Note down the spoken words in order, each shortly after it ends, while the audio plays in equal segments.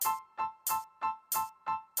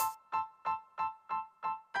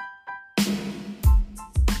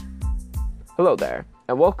Hello there,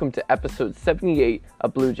 and welcome to episode 78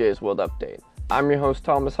 of Blue Jays World Update. I'm your host,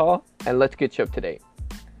 Thomas Hall, and let's get you up to date.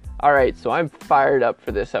 Alright, so I'm fired up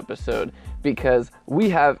for this episode because we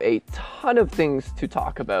have a ton of things to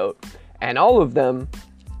talk about, and all of them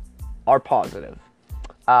are positive.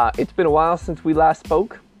 It's been a while since we last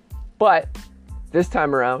spoke, but this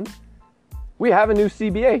time around, we have a new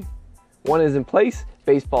CBA. One is in place,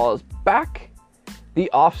 baseball is back,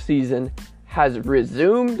 the off-season has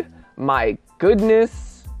resumed. My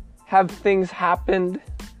goodness, have things happened?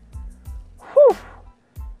 Whew.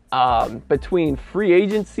 Between free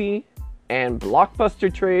agency and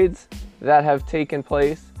blockbuster trades that have taken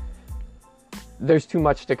place, there's too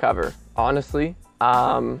much to cover, honestly.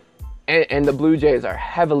 And the Blue Jays are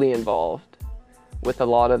heavily involved with a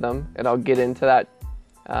lot of them, and I'll get into that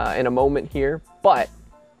in a moment here. But,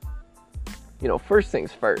 first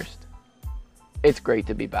things first, it's great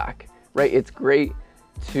to be back, right? It's great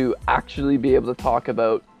to actually be able to talk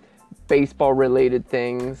about baseball-related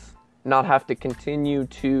things, not have to continue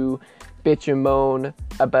to bitch and moan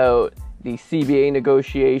about the CBA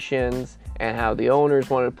negotiations and how the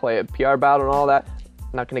owners wanted to play a PR battle and all that. I'm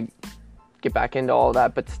not going to get back into all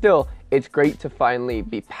that, but still, it's great to finally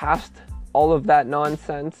be past all of that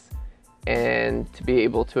nonsense and to be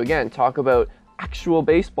able to, again, talk about actual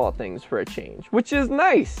baseball things for a change, which is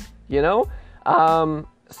nice, So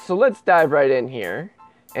let's dive right in here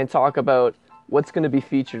and talk about what's going to be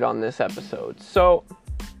featured on this episode. So,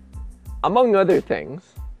 among other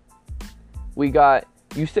things, we got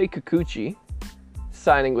Yusei Kikuchi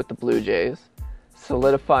signing with the Blue Jays,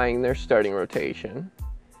 solidifying their starting rotation.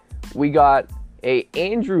 We got a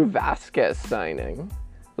Andrew Vasquez signing,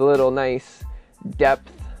 the little nice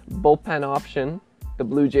depth bullpen option the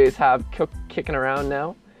Blue Jays have kicking around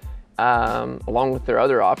now, along with their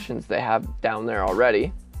other options they have down there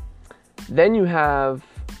already. Then you have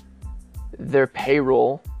their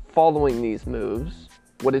payroll following these moves,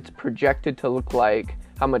 what it's projected to look like,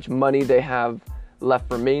 how much money they have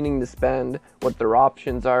left remaining to spend, what their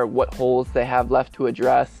options are, what holes they have left to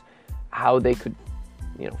address, how they could,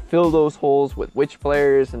 fill those holes with which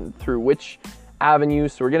players and through which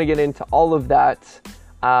avenues. So we're going to get into all of that.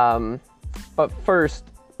 But first,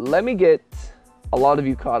 let me get a lot of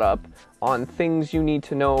you caught up on things you need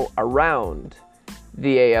to know around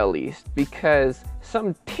the AL East, because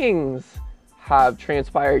some things have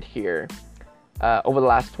transpired here over the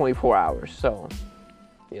last 24 hours. So,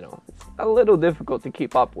 it's a little difficult to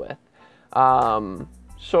keep up with.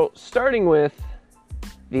 So starting with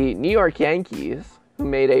the New York Yankees, who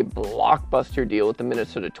made a blockbuster deal with the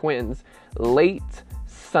Minnesota Twins late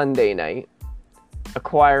Sunday night,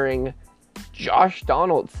 acquiring Josh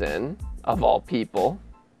Donaldson, of all people,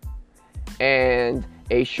 and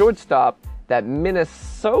a shortstop that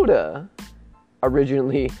Minnesota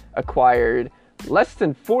originally acquired less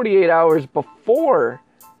than 48 hours before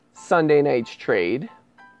Sunday night's trade.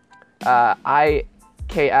 Isaiah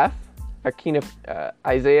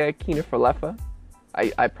Kiner-Falefa.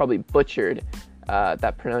 I probably butchered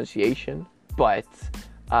that pronunciation, but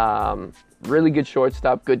really good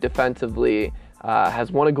shortstop, good defensively,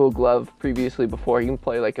 has won a Gold Glove previously before. He can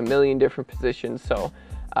play like a million different positions, so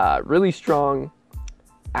really strong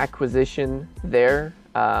acquisition there,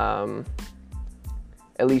 at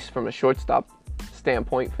least from a shortstop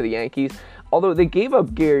standpoint for the Yankees. Although they gave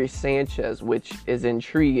up Gary Sanchez, which is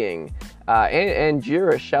intriguing, and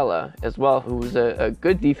Urshela as well, who was a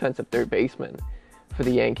good defensive third baseman for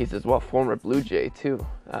the Yankees as well, former Blue Jay too,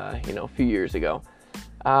 a few years ago.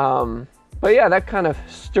 But yeah, that kind of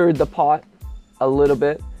stirred the pot a little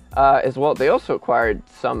bit as well. They also acquired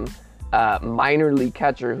some minor league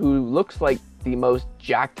catcher who looks like the most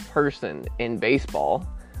jacked person in baseball.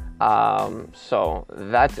 So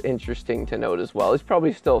that's interesting to note as well. He's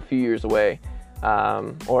probably still a few years away,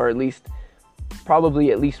 or at least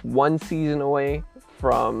one season away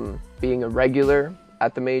from being a regular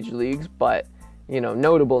at the major leagues, but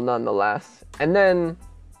notable nonetheless. And then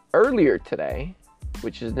earlier today,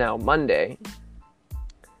 which is now Monday,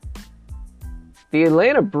 the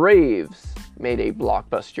Atlanta Braves made a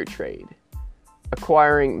blockbuster trade,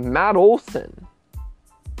 acquiring Matt Olson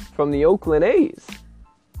from the Oakland A's.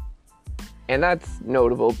 And that's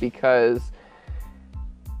notable because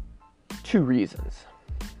two reasons.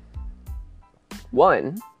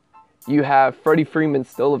 One, you have Freddie Freeman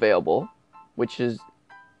still available, which is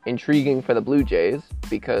intriguing for the Blue Jays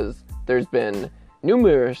because there's been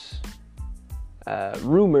numerous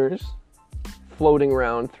rumors floating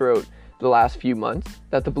around throughout the last few months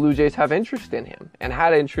that the Blue Jays have interest in him and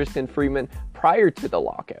had interest in Freeman prior to the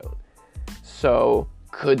lockout. So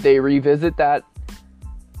could they revisit that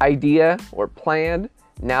idea or plan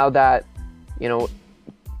now that you know,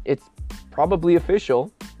 it's probably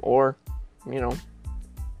official or,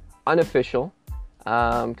 unofficial,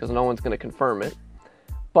 because no one's going to confirm it.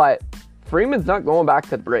 But Freeman's not going back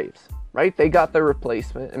to the Braves, right? They got their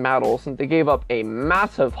replacement in Matt Olson. They gave up a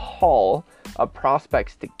massive haul of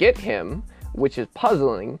prospects to get him, which is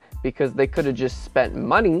puzzling because they could have just spent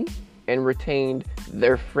money and retained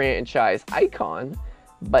their franchise icon.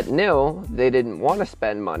 But no, they didn't want to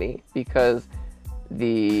spend money because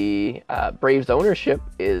the Braves ownership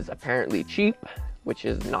is apparently cheap, which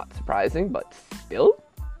is not surprising, but still,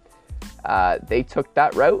 they took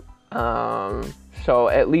that route. So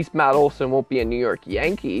at least Matt Olson won't be a New York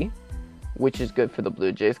Yankee, which is good for the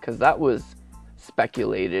Blue Jays because that was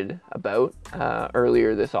speculated about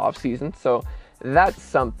earlier this offseason. So that's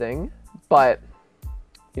something. But,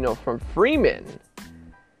 from Freeman,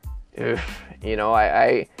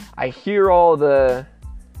 I hear all the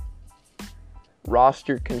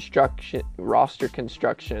roster construction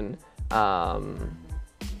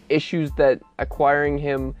issues that acquiring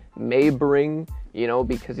him may bring,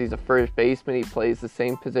 because he's a first baseman. He plays the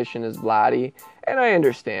same position as Vladdy, and I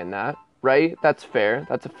understand that, right? That's fair.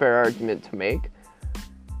 That's a fair argument to make.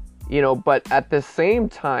 But at the same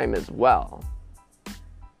time as well,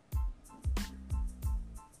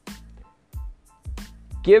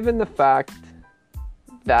 given the fact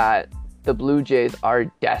that the Blue Jays are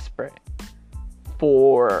desperate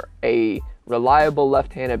for a reliable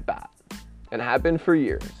left-handed bat, and have been for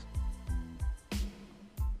years,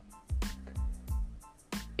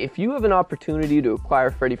 if you have an opportunity to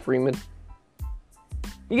acquire Freddie Freeman,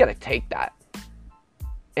 you got to take that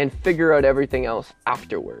and figure out everything else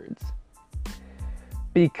afterwards.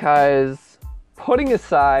 Because putting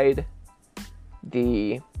aside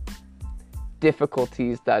the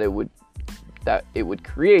difficulties that it would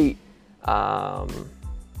create,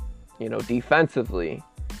 defensively,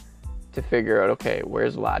 to figure out, okay,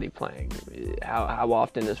 where's Vladdy playing? How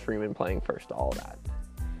often is Freeman playing first? All that.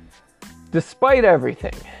 Despite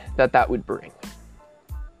everything that would bring.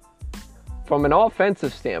 From an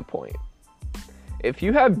offensive standpoint, if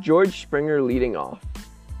you have George Springer leading off,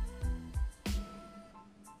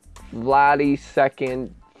 Vladdy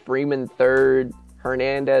second, Freeman third,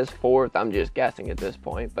 Hernandez fourth, I'm just guessing at this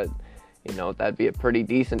point, but, that'd be a pretty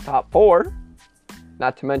decent top four,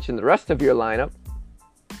 not to mention the rest of your lineup.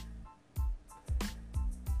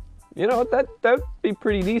 That'd be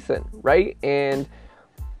pretty decent, right? And,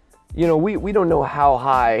 we don't know how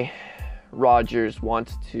high Rogers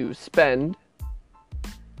wants to spend,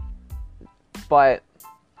 but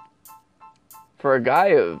for a guy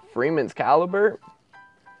of Freeman's caliber,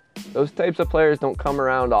 those types of players don't come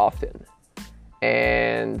around often.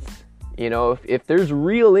 And, if there's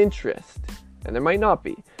real interest, and there might not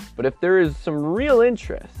be, but if there is some real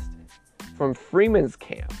interest from Freeman's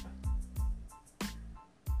camp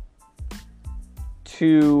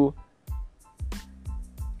to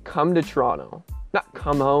come to Toronto, not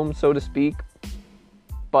come home, so to speak,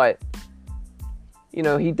 but,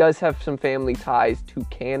 he does have some family ties to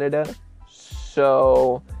Canada,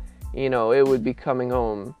 so, it would be coming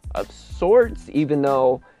home of sorts, even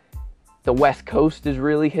though the West Coast is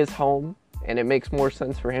really his home, and it makes more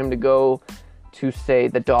sense for him to go to, say,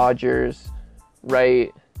 the Dodgers,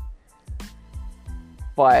 right?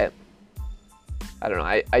 But, I don't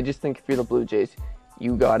know, I just think if you're the Blue Jays,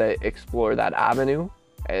 you gotta explore that avenue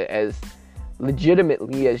as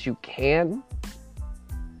legitimately as you can.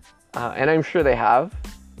 And I'm sure they have,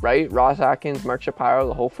 right? Ross Atkins, Mark Shapiro,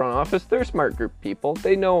 the whole front office, they're a smart group of people.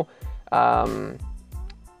 They know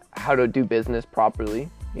how to do business properly.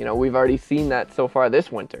 We've already seen that so far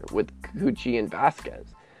this winter with Kikuchi and Vasquez.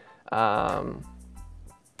 But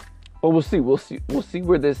we'll see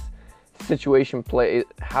where this situation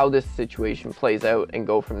how this situation plays out and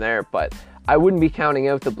go from there. But I wouldn't be counting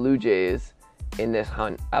out the Blue Jays in this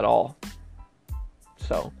hunt at all.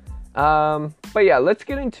 So, but yeah, let's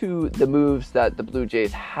get into the moves that the Blue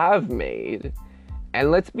Jays have made.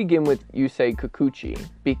 And let's begin with Yusei Kikuchi,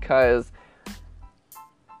 because,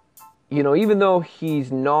 even though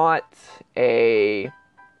he's not a,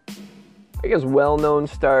 well-known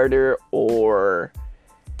starter or,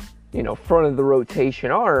 front of the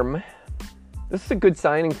rotation arm, this is a good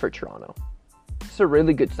signing for Toronto. It's a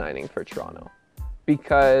really good signing for Toronto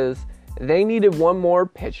because they needed one more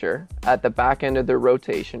pitcher at the back end of their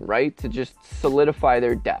rotation, right, to just solidify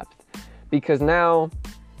their depth. Because now,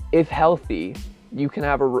 if healthy, you can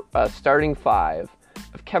have a starting five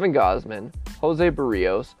of Kevin Gausman, Jose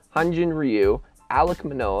Barrios, Hyun-Jin Ryu, Alek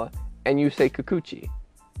Manoah, and Yusei Kikuchi.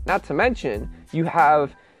 Not to mention, you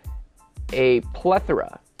have a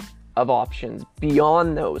plethora of options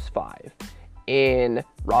beyond those five in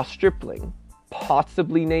Ross Stripling,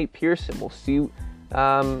 possibly Nate Pearson. We'll see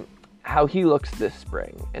how he looks this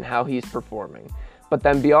spring and how he's performing. But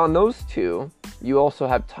then beyond those two, you also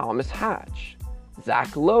have Thomas Hatch,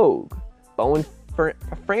 Zach Logue, Bowen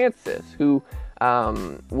Francis, who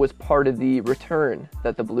was part of the return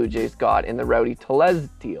that the Blue Jays got in the Rowdy Tellez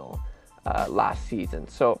deal last season.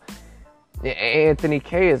 So Anthony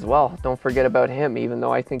Kay as well. Don't forget about him, even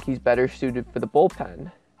though I think he's better suited for the bullpen.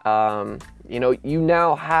 You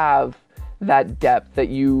now have that depth that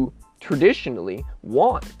you traditionally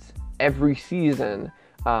want every season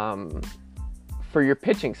for your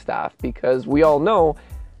pitching staff, because we all know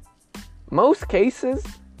most cases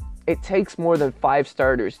it takes more than 5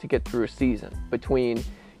 starters to get through a season, between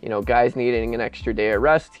guys needing an extra day of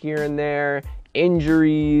rest here and there,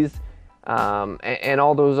 injuries, and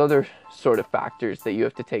all those other sort of factors that you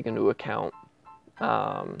have to take into account.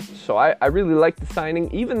 So I really like the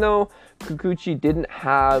signing, even though Kikuchi didn't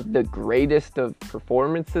have the greatest of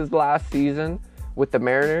performances last season with the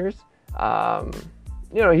Mariners.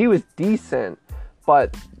 He was decent,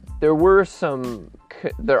 but there are some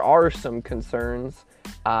concerns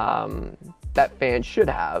that fans should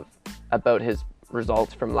have about his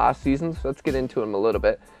results from last season. So let's get into him a little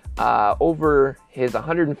bit. Over his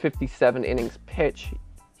 157 innings pitched,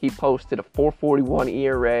 he posted a 4.41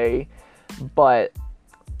 ERA, but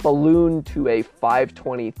ballooned to a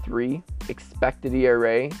 5.23 expected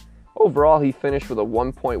ERA. Overall, he finished with a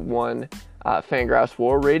 1.1 Fangraphs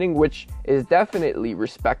WAR rating, which is definitely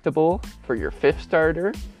respectable for your 5th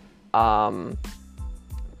starter.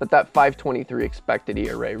 But that 5.23 expected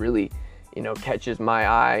ERA really, catches my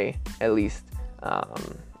eye, at least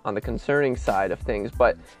on the concerning side of things.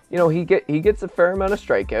 But he gets a fair amount of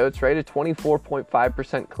strikeouts, right? A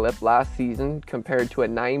 24.5% clip last season compared to a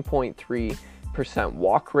 9.3%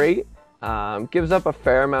 walk rate. Gives up a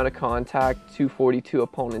fair amount of contact, 242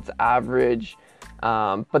 opponents average.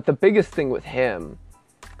 But the biggest thing with him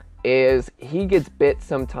is he gets bit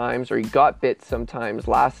sometimes, or he got bit sometimes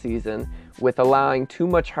last season with allowing too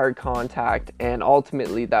much hard contact, and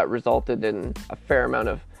ultimately that resulted in a fair amount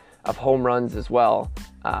of home runs as well.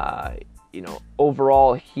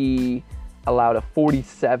 Overall he allowed a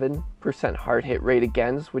 47% hard hit rate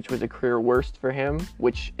against, which was a career worst for him,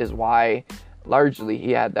 which is why largely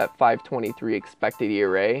he had that 5.23 expected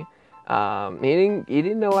ERA. He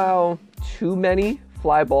didn't allow too many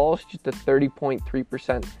fly balls, just a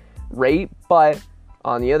 30.3% rate, but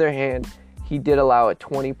on the other hand, he did allow a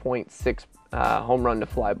 20.6 home run to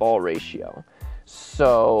fly ball ratio.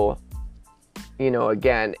 So,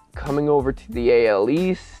 again, coming over to the AL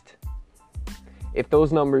East, if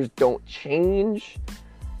those numbers don't change,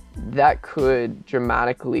 that could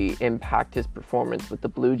dramatically impact his performance with the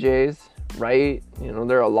Blue Jays, right?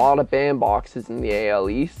 There are a lot of bandboxes in the AL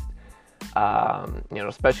East,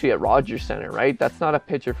 especially at Rogers Center, right? That's not a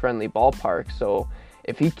pitcher-friendly ballpark. So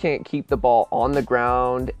if he can't keep the ball on the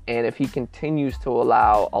ground, and if he continues to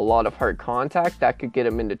allow a lot of hard contact, that could get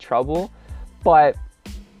him into trouble. But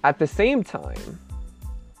at the same time,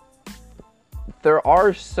 there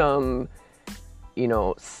are some,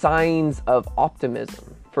 signs of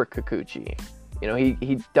optimism for Kikuchi.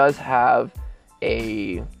 He does have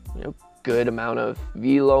a good amount of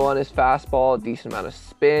velo on his fastball, a decent amount of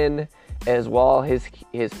spin as well. His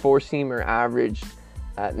 4-seamer averaged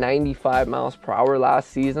 95 miles per hour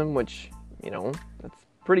last season, which that's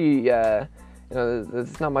pretty.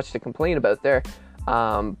 There's not much to complain about there.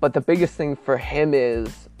 But the biggest thing for him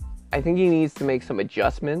is, I think he needs to make some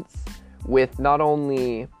adjustments with not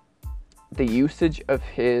only the usage of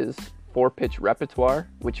his 4-pitch repertoire,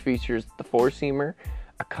 which features the 4-seamer,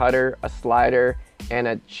 a cutter, a slider, and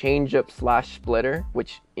a changeup / splitter,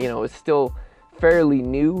 which is still fairly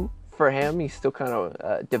new for him. He's still kind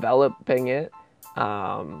of developing it.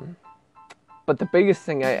 But the biggest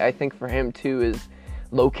thing I think for him too is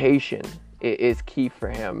location is key for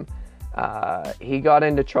him. He got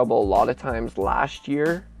into trouble a lot of times last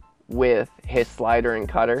year with his slider and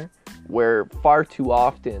cutter, where far too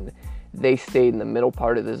often they stayed in the middle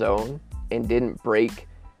part of the zone and didn't break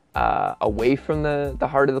away from the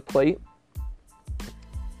heart of the plate.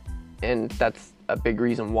 And that's a big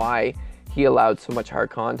reason why he allowed so much hard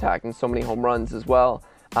contact and so many home runs as well.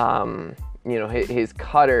 His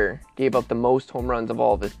cutter gave up the most home runs of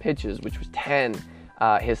all of his pitches, which was 10.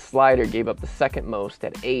 His slider gave up the second most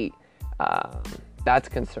at 8. That's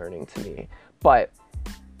concerning to me. But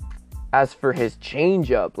as for his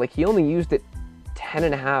changeup, he only used it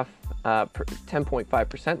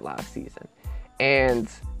 10.5% last season. And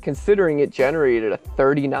considering it generated a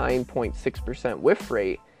 39.6% whiff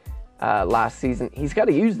rate last season, he's got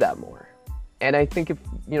to use that more. And I think if,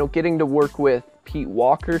 getting to work with Pete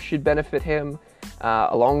Walker should benefit him,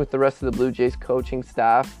 along with the rest of the Blue Jays coaching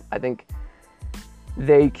staff. I think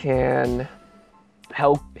they can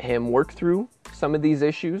help him work through some of these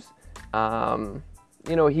issues.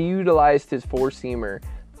 He utilized his four-seamer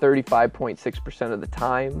 35.6% of the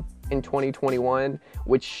time in 2021,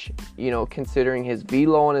 which, considering his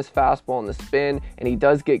velo on his fastball and the spin, and he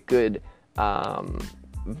does get good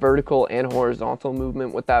vertical and horizontal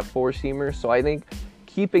movement with that four-seamer. So I think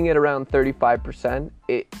keeping it around 35%,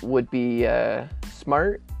 it would be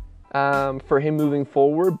smart for him moving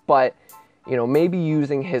forward, but maybe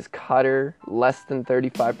using his cutter less than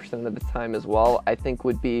 35% of the time as well, I think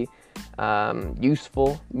would be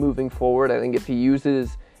useful moving forward. I think if he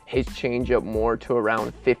uses his changeup more to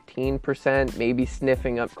around 15%, maybe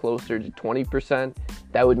sniffing up closer to 20%,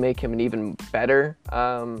 that would make him an even better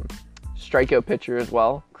strikeout pitcher as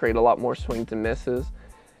well, create a lot more swings and misses,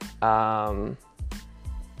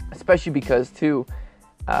 especially because too,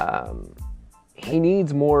 he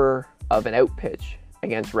needs more of an out pitch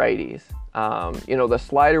against righties. The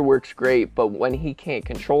slider works great, but when he can't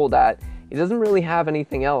control that, he doesn't really have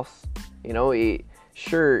anything else. His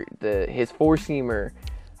four-seamer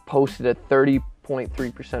posted a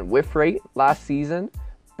 30.3% whiff rate last season,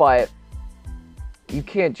 but you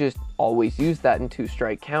can't just always use that in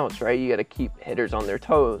 2-strike counts, right? You got to keep hitters on their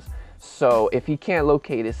toes. So if he can't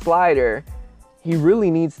locate his slider, he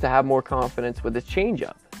really needs to have more confidence with his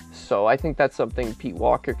changeup. So I think that's something Pete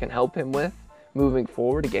Walker can help him with moving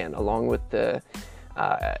forward, again, along with the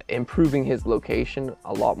improving his location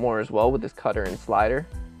a lot more as well with his cutter and slider.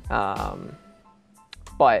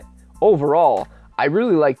 But overall, I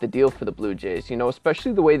really like the deal for the Blue Jays,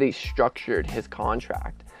 especially the way they structured his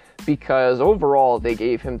contract, because overall they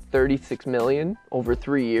gave him $36 million over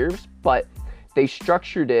 3 years, but they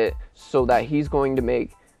structured it so that he's going to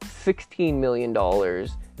make $16 million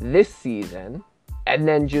this season and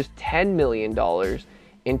then just $10 million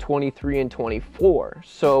in 23 and 24.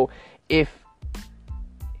 So if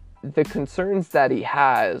the concerns that he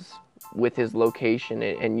has with his location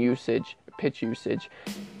and usage, pitch usage,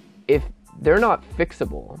 if they're not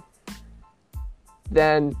fixable,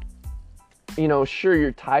 then, sure,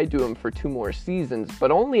 you're tied to him for 2 more seasons,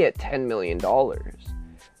 but only at $10 million.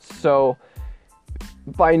 So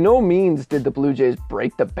by no means did the Blue Jays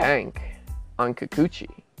break the bank on Kikuchi.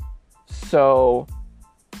 So,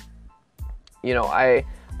 I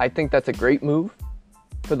think that's a great move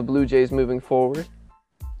for the Blue Jays moving forward.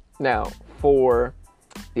 Now, for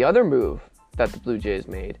the other move that the Blue Jays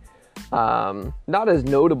made, not as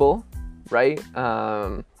notable, right?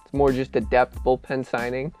 It's more just a depth bullpen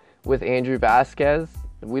signing with Andrew Vasquez.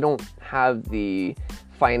 We don't have the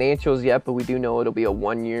financials yet, but we do know it'll be a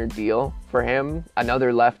 1-year deal for him.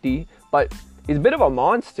 Another lefty, but he's a bit of a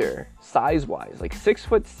monster size-wise, like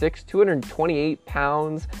 6'6", 228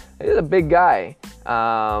 pounds. He's a big guy,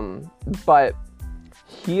 but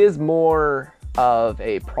he is more of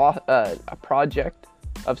a project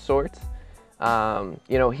of sorts.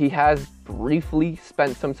 He has briefly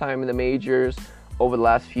spent some time in the majors over the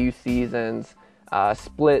last few seasons,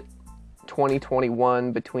 split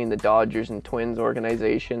 2021 between the Dodgers and Twins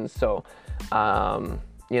organizations. So,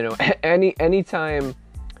 anytime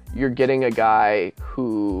you're getting a guy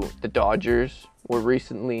who the Dodgers were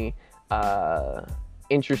recently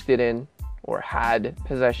interested in or had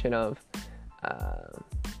possession of,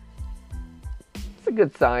 it's a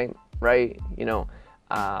good sign, right?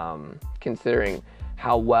 Considering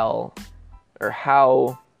how well or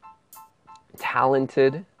how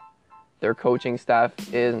talented their coaching staff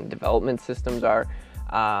is and development systems are.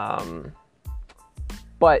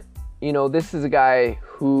 But, this is a guy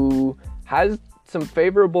who has some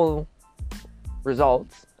favorable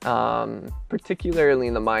results, particularly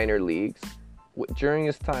in the minor leagues. During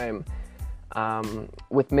his time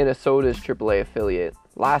with Minnesota's AAA affiliate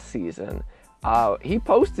last season, he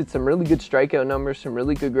posted some really good strikeout numbers, some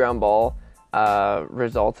really good ground ball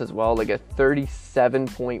results as well, like a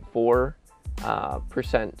 37.4%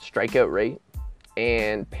 strikeout rate,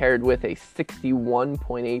 and paired with a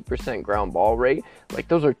 61.8% ground ball rate. Like,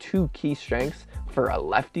 those are 2 key strengths for a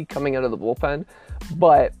lefty coming out of the bullpen.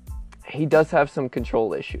 But he does have some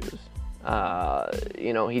control issues.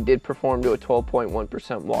 He did perform to a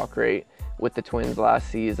 12.1% walk rate with the Twins last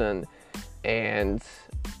season, and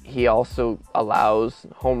he also allows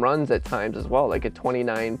home runs at times as well, like a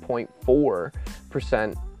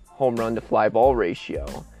 29.4% home run to fly ball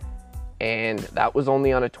ratio. And that was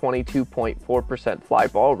only on a 22.4% fly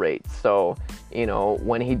ball rate. So,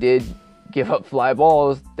 when he did give up fly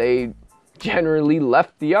balls, they generally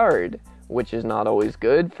left the yard, which is not always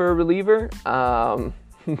good for a reliever.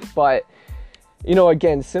 But,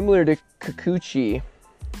 Again, similar to Kikuchi,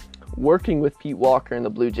 working with Pete Walker and the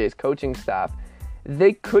Blue Jays coaching staff,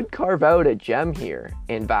 they could carve out a gem here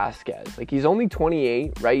in Vasquez. Like, he's only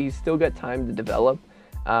 28, right? He's still got time to develop.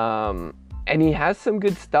 And he has some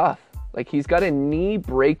good stuff. Like, he's got a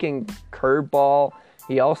knee-breaking curveball.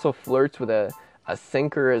 He also flirts with a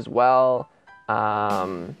sinker as well.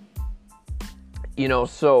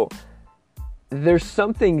 So there's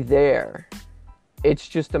something there. It's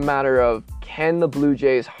just a matter of, can the Blue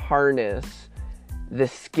Jays harness the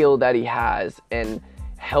skill that he has and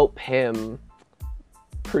help him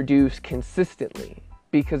produce consistently?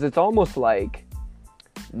 Because it's almost like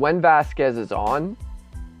when Vasquez is on,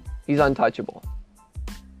 he's untouchable.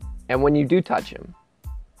 And when you do touch him,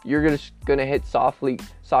 you're gonna hit soft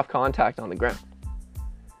contact on the ground.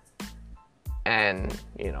 And,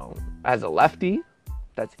 as a lefty,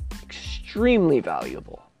 that's extremely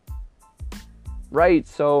valuable. Right?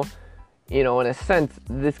 So, in a sense,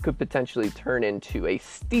 this could potentially turn into a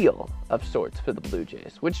steal of sorts for the Blue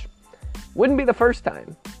Jays, which wouldn't be the first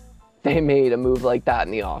time they made a move like that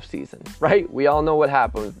in the offseason, right? We all know what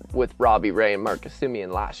happened with Robbie Ray and Marcus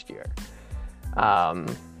Semien last year.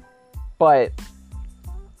 But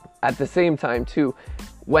at the same time, too,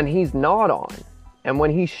 when he's not on and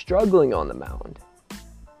when he's struggling on the mound,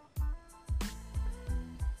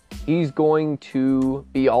 he's going to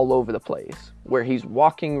be all over the place, where he's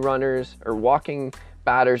walking runners or walking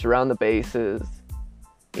batters around the bases.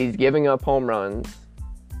 He's giving up home runs,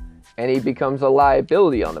 and he becomes a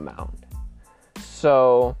liability on the mound.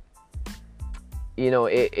 So,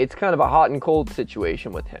 it's kind of a hot and cold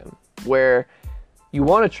situation with him, where you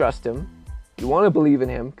want to trust him, you want to believe in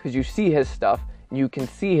him because you see his stuff, and you can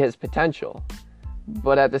see his potential.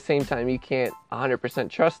 But at the same time, you can't 100%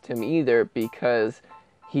 trust him either because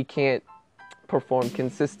he can't perform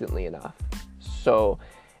consistently enough. So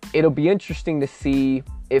it'll be interesting to see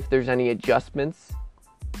if there's any adjustments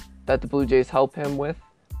that the Blue Jays help him with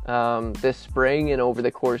this spring and over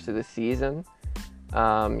the course of the season.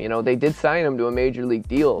 They did sign him to a major league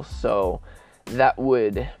deal, so that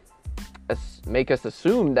would make us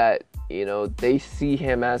assume that, they see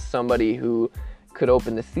him as somebody who could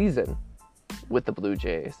open the season with the Blue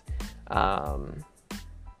Jays.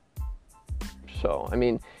 So,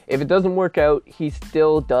 if it doesn't work out, he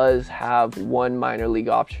still does have one minor league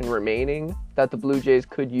option remaining that the Blue Jays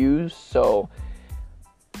could use. So,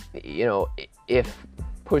 if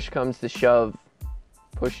push comes to shove,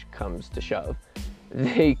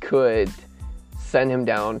 they could send him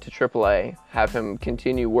down to AAA, have him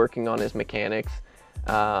continue working on his mechanics,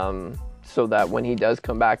 so that when he does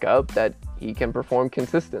come back up, that he can perform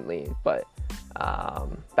consistently. But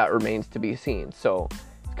that remains to be seen. So,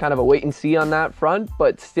 kind of a wait and see on that front,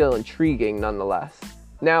 but still intriguing nonetheless.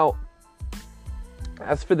 Now,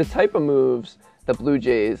 as for the type of moves the Blue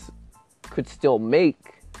Jays could still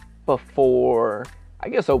make before, I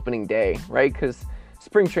guess, opening day, right? Because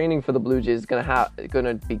spring training for the Blue Jays is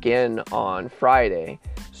gonna begin on Friday.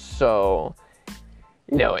 So,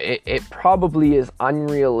 it probably is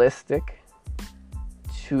unrealistic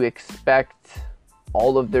to expect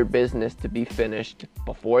all of their business to be finished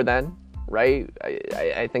before then. Right?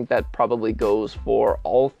 I think that probably goes for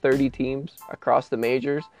all 30 teams across the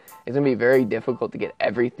majors. It's going to be very difficult to get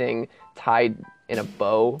everything tied in a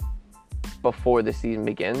bow before the season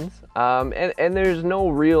begins. And there's no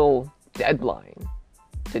real deadline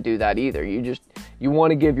to do that either. You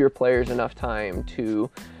want to give your players enough time to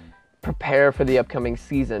prepare for the upcoming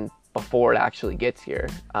season before it actually gets here.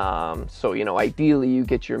 So, ideally you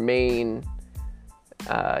get your main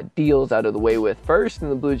deals out of the way with first,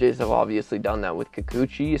 and the Blue Jays have obviously done that with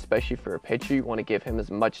Kikuchi, especially for a pitcher. You want to give him as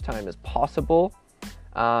much time as possible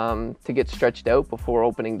to get stretched out before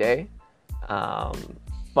opening day.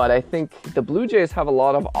 But I think the Blue Jays have a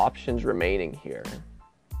lot of options remaining here,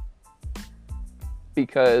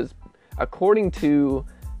 because according to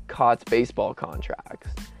Cott's baseball contracts,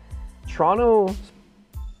 Toronto's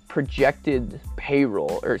projected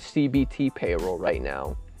payroll, or CBT payroll right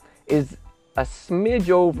now, is a smidge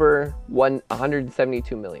over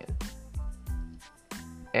 172 million.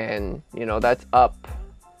 And, that's up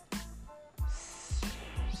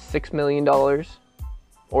 $6 million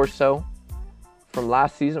or so from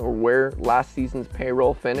last season, or where last season's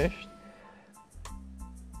payroll finished.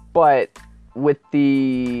 But with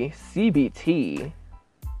the CBT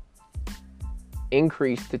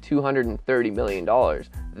increase to $230 million,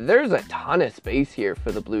 there's a ton of space here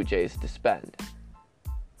for the Blue Jays to spend.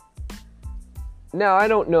 Now, I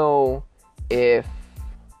don't know if,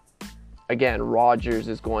 again, Rogers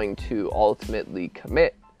is going to ultimately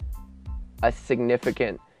commit a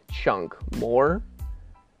significant chunk more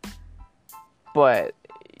But,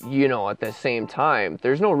 at the same time,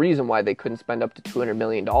 there's no reason why they couldn't spend up to $200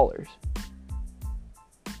 million.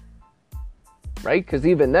 Right? Because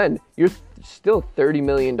even then, you're still $30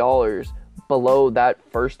 million below that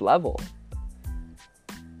first level.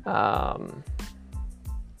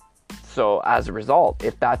 So as a result,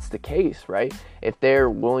 if that's the case, right? If they're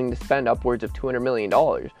willing to spend upwards of $200 million,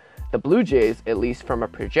 the Blue Jays, at least from a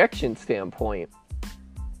projection standpoint,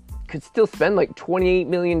 could still spend like $28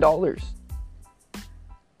 million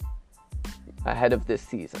ahead of this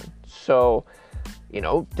season. So,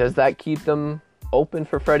 does that keep them open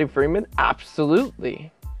for Freddie Freeman?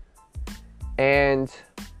 Absolutely. And,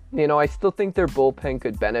 I still think their bullpen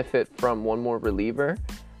could benefit from one more reliever,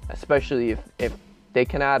 especially if they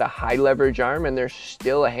can add a high leverage arm, and there's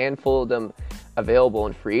still a handful of them available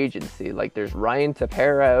in free agency. Like there's Ryan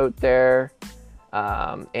Tepera out there,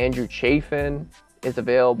 Andrew Chafin is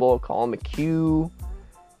available, Colin McHugh.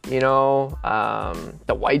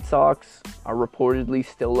 The White Sox are reportedly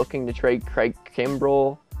still looking to trade Craig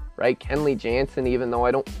Kimbrell, right? Kenley Jansen, even though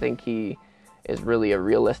I don't think he is really a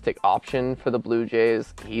realistic option for the Blue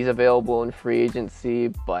Jays, he's available in free agency,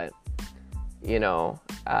 but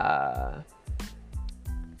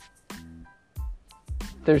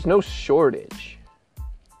there's no shortage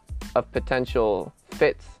of potential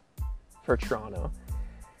fits for Toronto.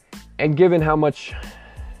 And given how much,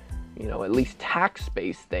 at least tax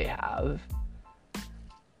space they have,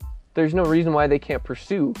 there's no reason why they can't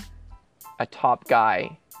pursue a top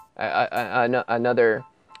guy, another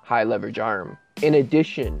high leverage arm, in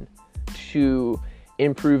addition to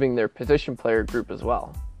improving their position player group as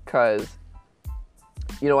well. Because,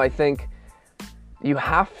 I think you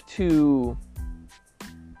have to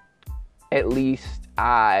at least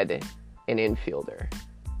add an infielder.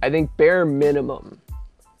 I think bare minimum,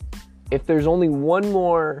 if there's only one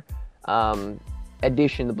more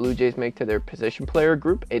addition the Blue Jays make to their position player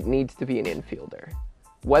group, it needs to be an infielder.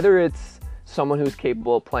 Whether it's someone who's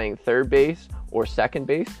capable of playing third base or second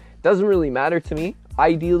base, doesn't really matter to me.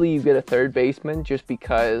 Ideally, you get a third baseman just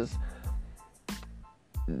because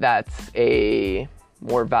that's a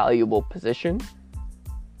more valuable position.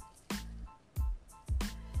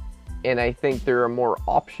 And I think there are more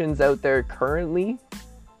options out there currently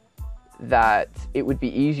that it would be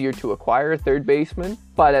easier to acquire a third baseman.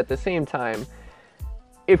 But at the same time,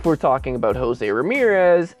 if we're talking about Jose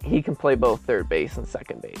Ramirez, he can play both third base and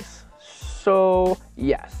second base. So,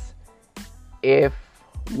 yes, if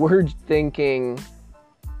we're thinking,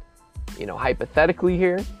 hypothetically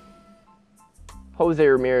here, Jose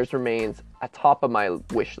Ramirez remains atop of my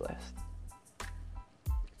wish list.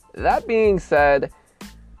 That being said,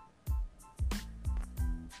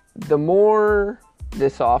 the more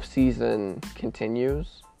this offseason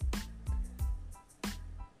continues,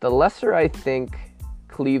 the lesser I think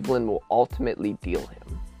Cleveland will ultimately deal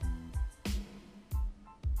him.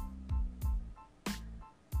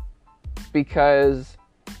 Because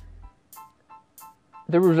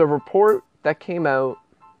there was a report that came out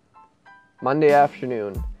Monday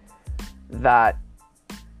afternoon that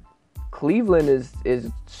Cleveland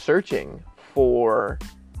is searching for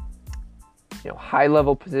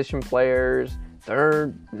high-level position players.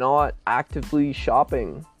 They're not actively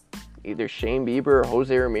shopping either Shane Bieber or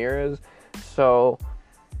Jose Ramirez. So,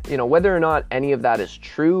 whether or not any of that is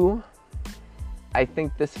true, I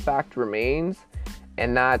think this fact remains,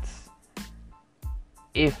 and that's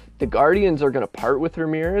if the Guardians are going to part with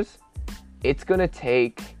Ramirez, it's going to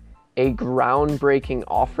take a groundbreaking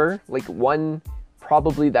offer, like one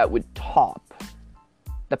probably that would top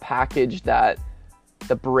the package that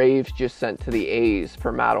the Braves just sent to the A's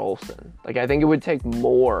for Matt Olson. Like, I think it would take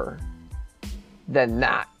more than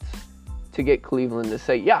that to get Cleveland to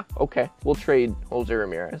say, yeah, okay, we'll trade Jose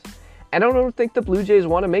Ramirez. And I don't think the Blue Jays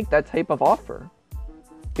want to make that type of offer.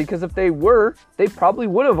 Because if they were, they probably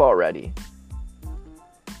would have already.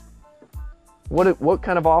 What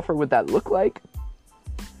kind of offer would that look like?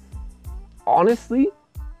 Honestly,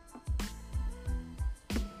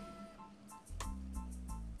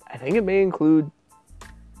 I think it may include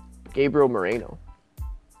Gabriel Moreno.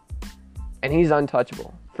 And he's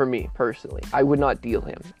untouchable for me, personally. I would not deal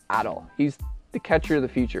him at all. He's the catcher of the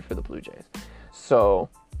future for the Blue Jays. So,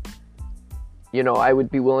 I would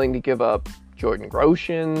be willing to give up Jordan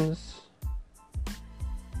Groshans,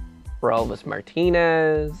 Elvis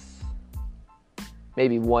Martinez,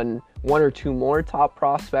 maybe one or two more top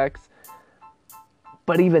prospects.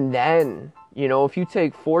 But even then, if you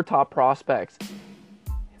take 4 top prospects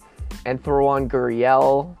and throw on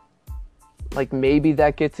Gurriel, like maybe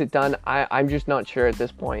that gets it done. I'm just not sure at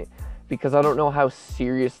this point because I don't know how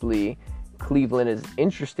seriously Cleveland is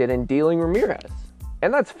interested in dealing Ramirez.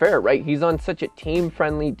 And that's fair, right? He's on such a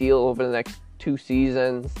team-friendly deal over the next 2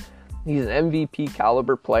 seasons. He's an MVP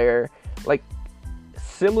caliber player. Like,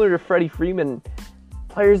 similar to Freddie Freeman,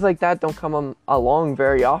 players like that don't come along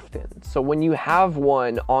very often. So when you have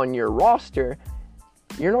one on your roster,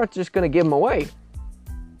 you're not just going to give him away.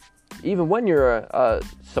 Even when you're a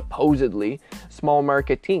supposedly small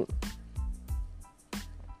market team.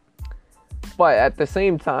 But at the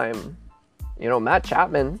same time, Matt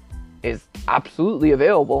Chapman is absolutely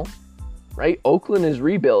available, right? Oakland is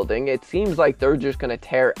rebuilding. It seems like they're just going to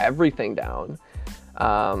tear everything down,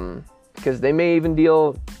 because they may even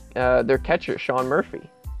deal their catcher, Sean Murphy,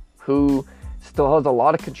 who still has a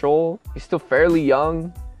lot of control. He's still fairly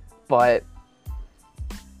young, but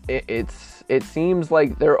it seems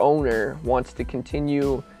like their owner wants to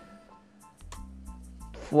continue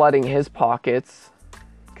flooding his pockets,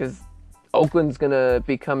 because Oakland's going to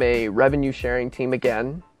become a revenue sharing team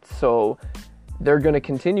again. So they're going to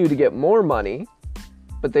continue to get more money,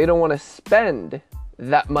 but they don't want to spend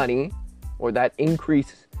that money or that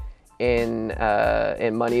increase in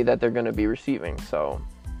money that they're going to be receiving. So,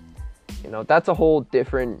 that's a whole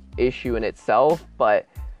different issue in itself. But,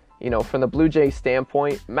 from the Blue Jays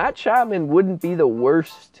standpoint, Matt Chapman wouldn't be the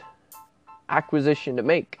worst acquisition to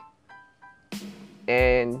make.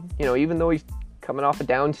 And, even though he's coming off a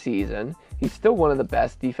down season, he's still one of the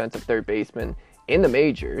best defensive third basemen in the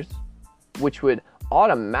majors, which would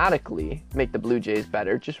automatically make the Blue Jays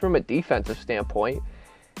better just from a defensive standpoint.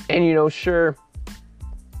 And, sure,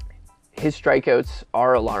 his strikeouts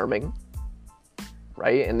are alarming,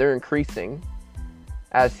 right? And they're increasing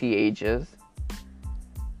as he ages.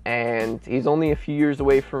 And he's only a few years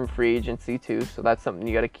away from free agency too, so that's something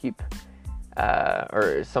you got to keep,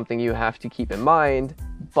 or something you have to keep in mind.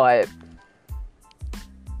 But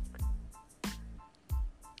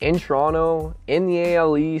in Toronto, in the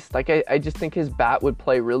AL East, I just think his bat would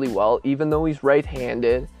play really well, even though he's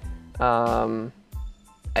right-handed. I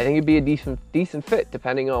think it'd be a decent fit,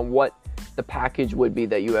 depending on what the package would be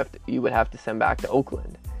that you would have to send back to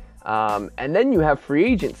Oakland. And then you have free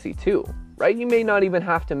agency too, right? You may not even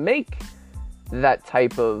have to make that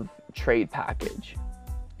type of trade package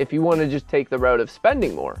if you want to just take the route of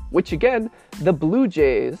spending more, which again, the Blue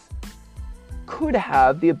Jays could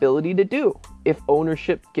have the ability to do if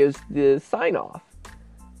ownership gives the sign off.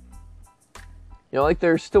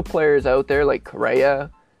 There's still players out there like Correa,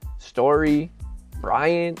 Story,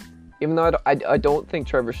 Bryant. Even though I don't think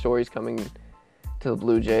Trevor Story's coming to the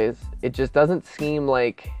Blue Jays, it just doesn't seem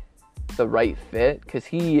like the right fit, because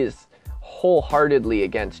he is wholeheartedly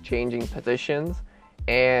against changing positions.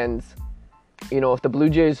 And, if the Blue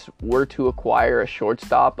Jays were to acquire a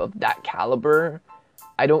shortstop of that caliber,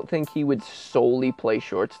 I don't think he would solely play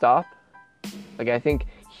shortstop. I think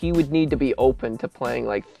he would need to be open to playing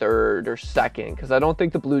third or second, because I don't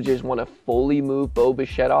think the Blue Jays want to fully move Bo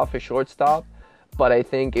Bichette off as shortstop, but I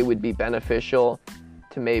think it would be beneficial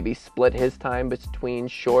to maybe split his time between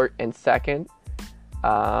short and second.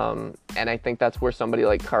 And I think that's where somebody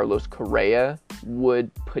like Carlos Correa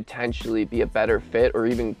would potentially be a better fit, or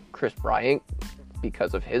even Chris Bryant,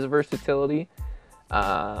 because of his versatility.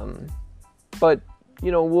 But,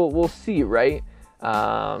 we'll see, right?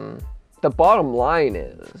 The bottom line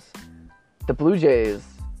is the Blue Jays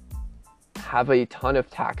have a ton of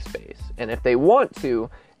tax space, and if they want to,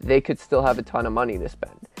 they could still have a ton of money to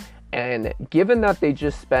spend. And given that they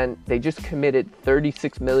just committed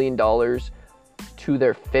 $36 million to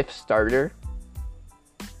their 5th starter,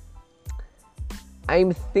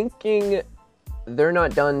 I'm thinking they're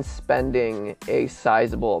not done spending a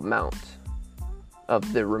sizable amount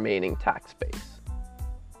of the remaining tax base.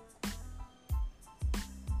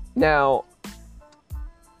 Now,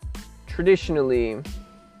 traditionally,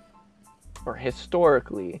 or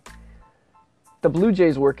historically, the Blue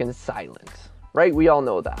Jays work in silence, right? We all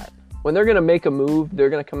know that. When they're going to make a move, they're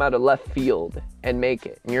going to come out of left field and make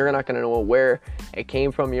it. And you're not going to know where it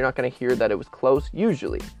came from. You're not going to hear that it was close.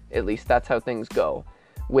 Usually, at least that's how things go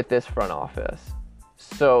with this front office.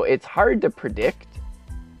 So it's hard to predict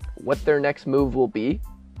what their next move will be.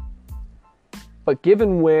 But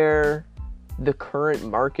given where the current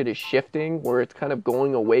market is shifting, where it's kind of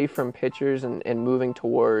going away from pitchers and moving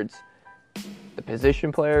towards the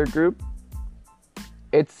position player group,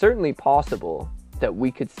 it's certainly possible that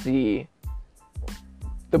we could see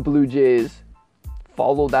the Blue Jays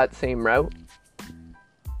follow that same route.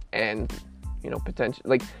 And,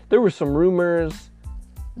 potentially, there were some rumors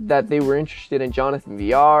that they were interested in Jonathan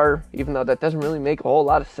Villar, even though that doesn't really make a whole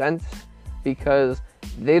lot of sense, because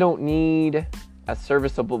they don't need a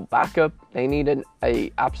serviceable backup. They need an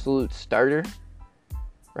absolute starter,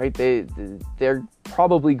 right? They're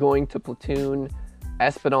probably going to platoon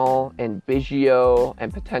Espinal and Biggio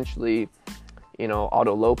and potentially,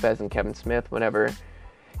 Otto Lopez and Kevin Smith, whenever,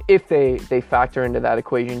 if they factor into that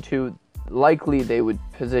equation too, likely they would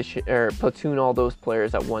position or platoon all those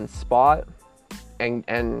players at one spot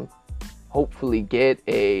and hopefully get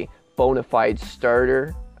a bona fide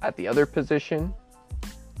starter at the other position.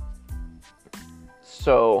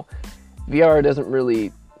 So Villar doesn't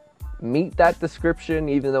really meet that description,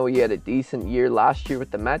 even though he had a decent year last year with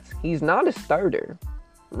the Mets. He's not a starter,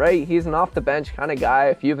 right? He's an off the bench kind of guy.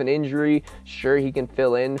 If you have an injury, sure, he can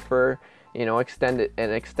fill in for,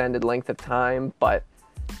 extended length of time, but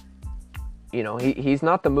he's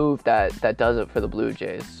not the move that does it for the Blue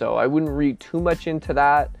Jays. So I wouldn't read too much into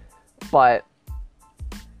that, but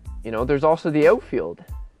there's also the outfield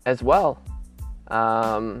as well.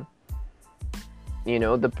 The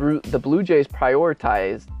Blue Jays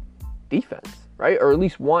prioritize defense, right? Or at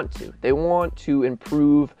least want to. They want to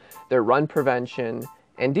improve their run prevention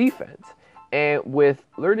and defense. And with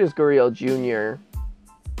Lourdes Gurriel Jr.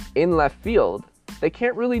 in left field, they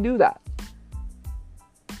can't really do that.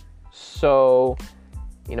 So,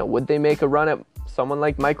 would they make a run at someone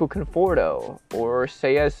like Michael Conforto or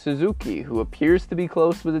Seiya Suzuki, who appears to be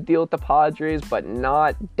close with a deal with the Padres, but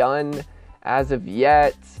not done as of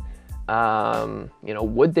yet?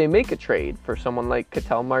 Would they make a trade for someone like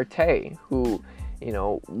Ketel Marte, who,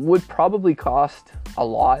 would probably cost a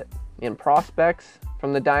lot in prospects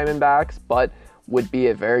from the Diamondbacks, but would be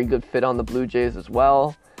a very good fit on the Blue Jays as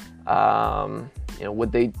well?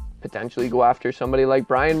 Would they potentially go after somebody like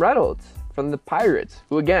Brian Reynolds from the Pirates,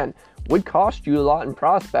 who again would cost you a lot in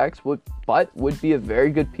prospects, but would be a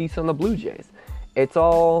very good piece on the Blue Jays? It's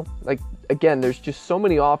all again, there's just so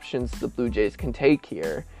many options the Blue Jays can take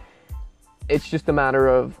here. It's just a matter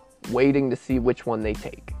of waiting to see which one they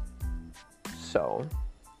take. So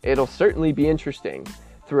it'll certainly be interesting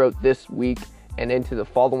throughout this week and into the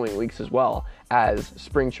following weeks as well, as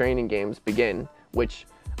spring training games begin, which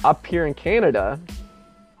up here in Canada,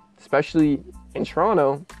 especially in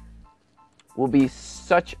Toronto, will be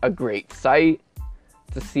such a great sight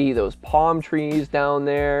to see those palm trees down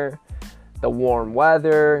there, the warm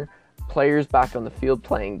weather, players back on the field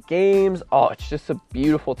playing games. Oh, it's just a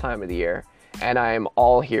beautiful time of the year, and I am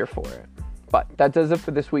all here for it. But that does it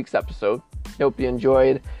for this week's episode. Hope you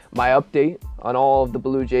enjoyed my update on all of the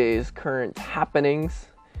Blue Jays' current happenings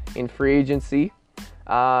in free agency.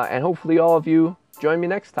 And hopefully all of you join me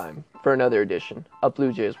next time for another edition of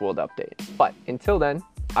Blue Jays World Update. But until then,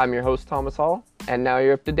 I'm your host, Thomas Hall, and now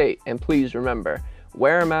you're up to date. And please remember,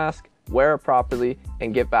 wear a mask, wear it properly,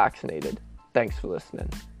 and get vaccinated. Thanks for listening.